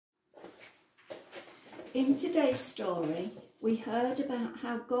In today's story, we heard about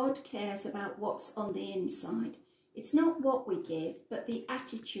how God cares about what's on the inside. It's not what we give, but the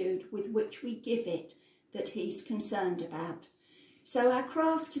attitude with which we give it that He's concerned about. So our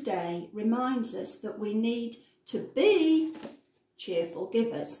craft today reminds us that we need to be cheerful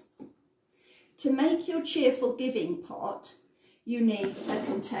givers. To make your cheerful giving pot, you need a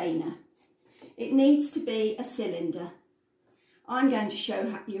container. It needs to be a cylinder. I'm going to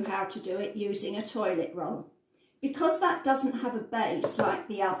show you how to do it using a toilet roll. Because that doesn't have a base like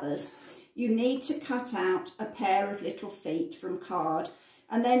the others, you need to cut out a pair of little feet from card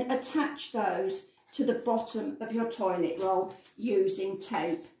and then attach those to the bottom of your toilet roll using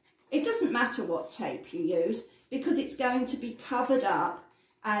tape. It doesn't matter what tape you use because it's going to be covered up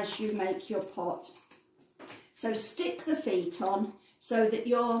as you make your pot. So stick the feet on so that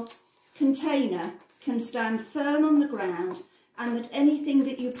your container can stand firm on the ground and that anything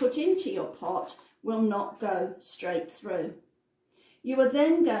that you put into your pot will not go straight through. You are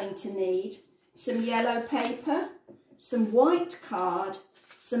then going to need some yellow paper, some white card,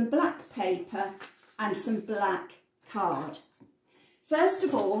 some black paper and some black card. First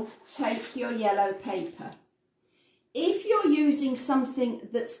of all, take your yellow paper. If you're using something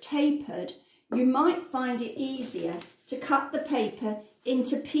that's tapered, you might find it easier to cut the paper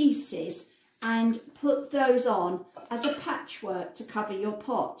into pieces and put those on as a patchwork to cover your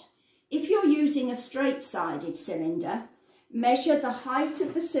pot. If you're using a straight-sided cylinder, measure the height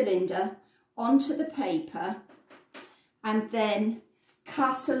of the cylinder onto the paper and then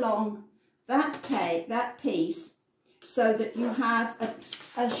cut along that piece so that you have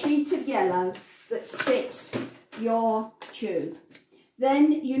a sheet of yellow that fits your tube.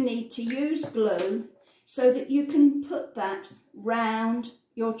 Then you need to use glue so that you can put that round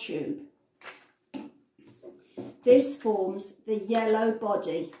your tube. This forms the yellow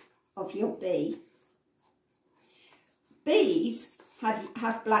body of your bee. Bees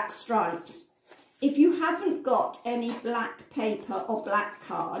have black stripes. If you haven't got any black paper or black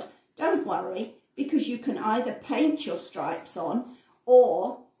card, don't worry, because you can either paint your stripes on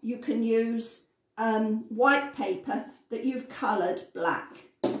or you can use white paper that you've coloured black.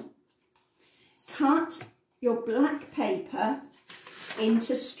 Cut your black paper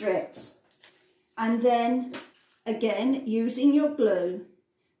into strips and then again using your glue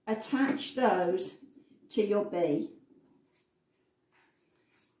attach those to your bee,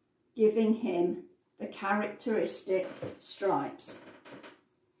 giving him the characteristic stripes.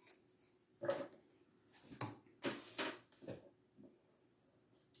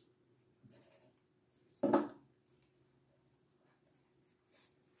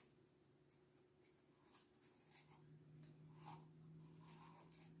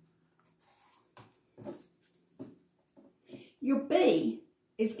 Your bee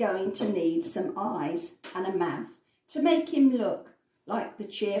is going to need some eyes and a mouth to make him look like the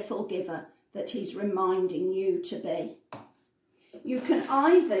cheerful giver that he's reminding you to be. You can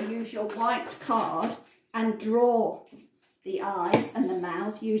either use your white card and draw the eyes and the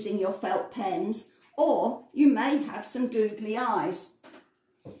mouth using your felt pens, or you may have some googly eyes,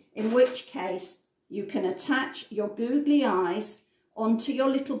 in which case you can attach your googly eyes onto your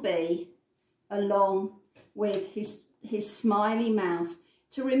little bee along with his smiley mouth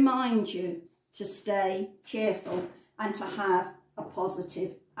to remind you to stay cheerful and to have a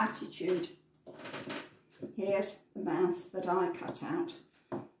positive attitude. Here's the mouth that I cut out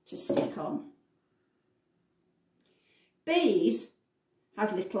to stick on. Bees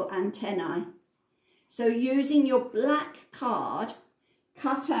have little antennae, so using your black card,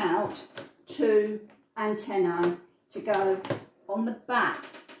 cut out 2 antennae to go on the back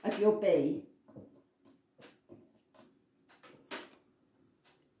of your bee.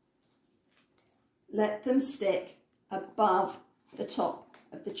 Let them stick above the top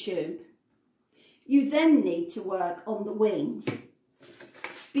of the tube. You then need to work on the wings.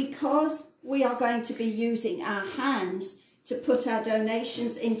 Because we are going to be using our hands to put our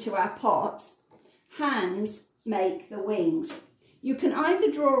donations into our pots, hands make the wings. You can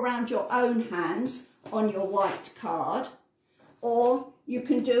either draw around your own hands on your white card, or you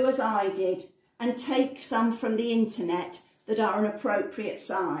can do as I did and take some from the internet that are an appropriate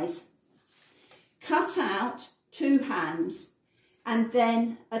size. Cut out 2 hands and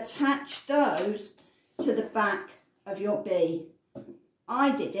then attach those to the back of your bee.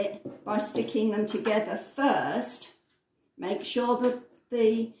 I did it by sticking them together first. Make sure that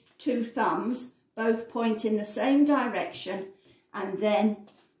the 2 thumbs both point in the same direction and then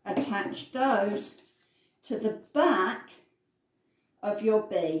attach those to the back of your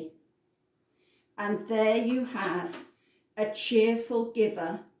bee. And there you have a cheerful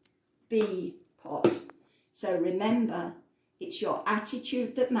giver bee pot. So remember, it's your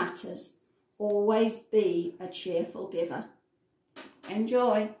attitude that matters. Always be a cheerful giver.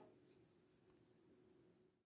 Enjoy.